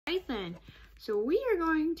something. So we are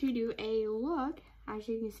going to do a look, as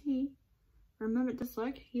you can see, remember this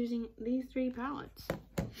look, using these 3 palettes.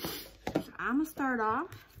 So I'm gonna start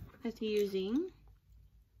off with using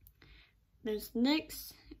this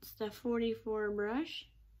NYX, it's the 44 brush.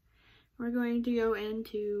 We're going to go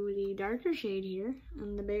into the darker shade here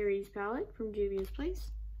on the Berries palette from Juvia's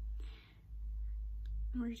Place.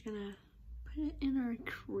 And we're just gonna put it in our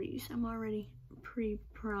crease. I'm already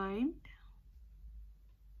pre-primed.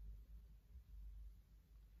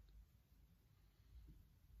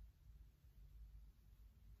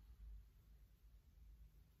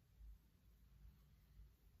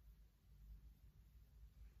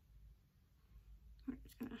 We're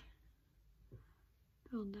just gonna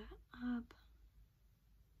build that up.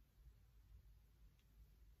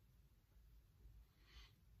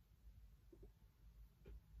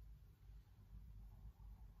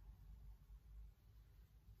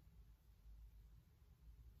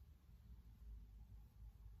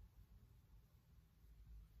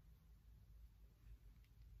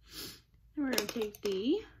 We're going to take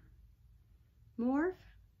the Morphe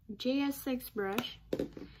JS6 brush.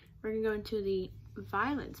 We're going to go into the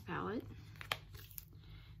Violets palette.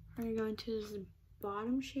 We're going to go into this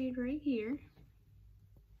bottom shade right here. And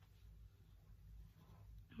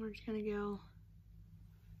we're just going to go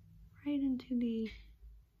right into the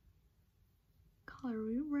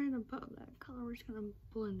color right above that color. We're just going to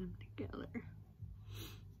blend them together.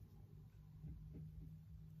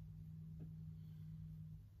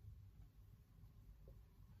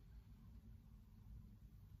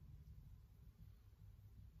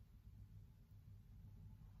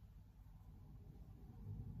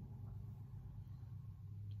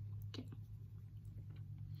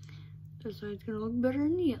 This side's gonna look better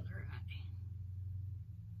than the other eye.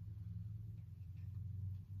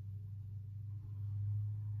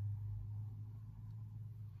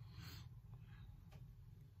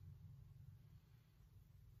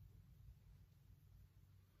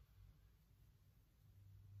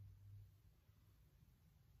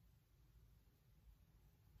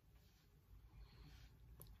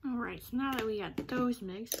 Alright, so now that we got those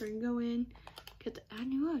mixed, we're gonna go in, get the, I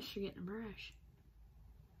knew I was forgetting a brush.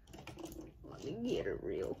 Let me get it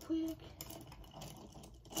real quick.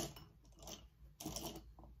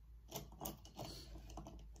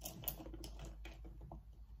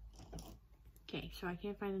 Okay, so I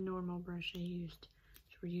can't find the normal brush I used,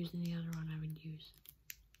 so we're using the other one I would use.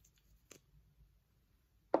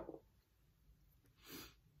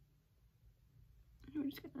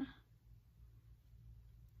 I'm just gonna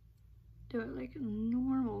do it like a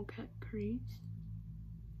normal cut crease.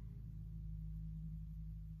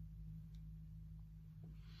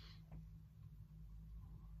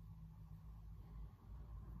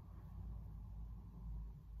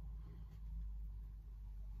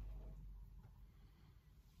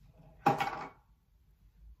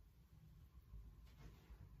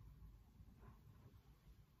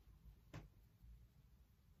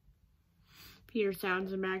 Peter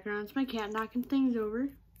sounds in the background. It's my cat knocking things over,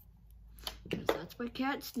 because that's what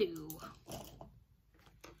cats do. So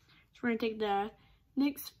we're going to take the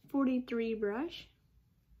NYX 43 brush.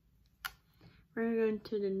 We're going to go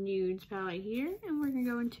into the Nudes palette here, and we're going to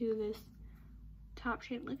go into this top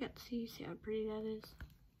shade. Look at, see how pretty that is?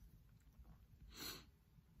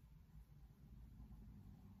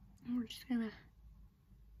 And we're just going to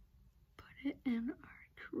put it in our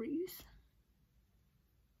crease.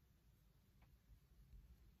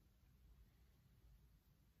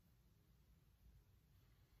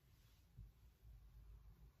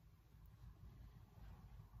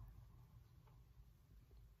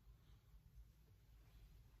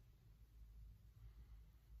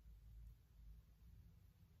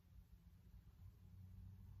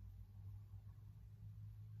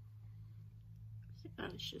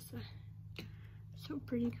 That's just so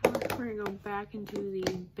pretty color. We're gonna go back into the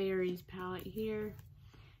Berries palette here.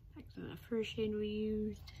 Back to the first shade we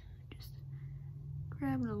used. Just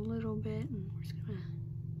grab it a little bit, and we're just gonna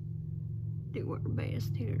do our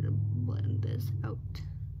best here to blend this out.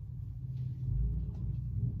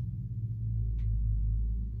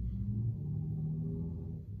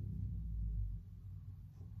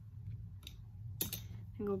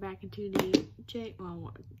 And go back into the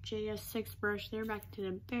JS6 brush there, back to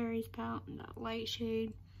the Berries palette and that light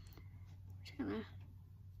shade. Just gonna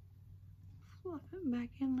fluff it back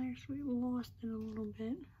in there so we lost it a little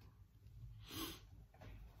bit.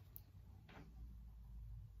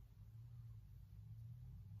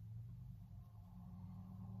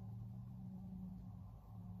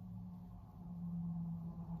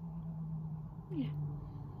 Yeah.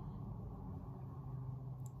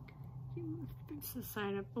 Fix the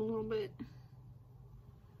side up a little bit.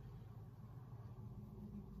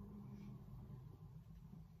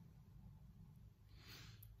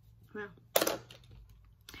 Well,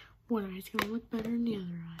 one eye's gonna look better than the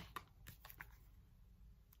other eye.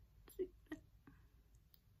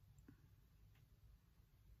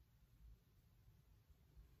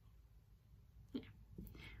 Yeah,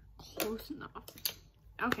 close enough.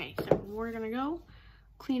 Okay, so we're gonna go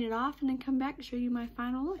clean it off and then come back and show you my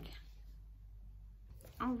final look.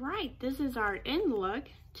 All right, this is our end look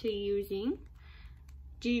to using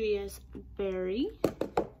Juvia's Berry,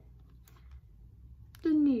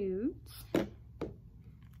 the nudes,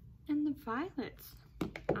 and the violets.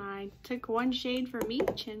 I took one shade from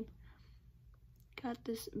each and got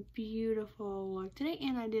this beautiful look today,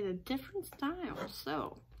 and I did a different style.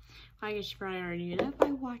 So I guess you probably already knew that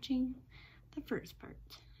by watching the first part.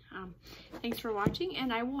 Thanks for watching,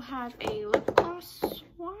 and I will have a lip gloss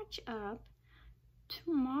swatch up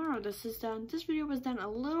tomorrow. This video was done a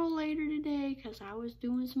little later today because I was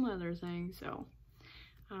doing some other things. So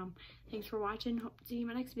thanks for watching. Hope to see you in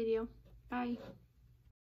my next video. Bye.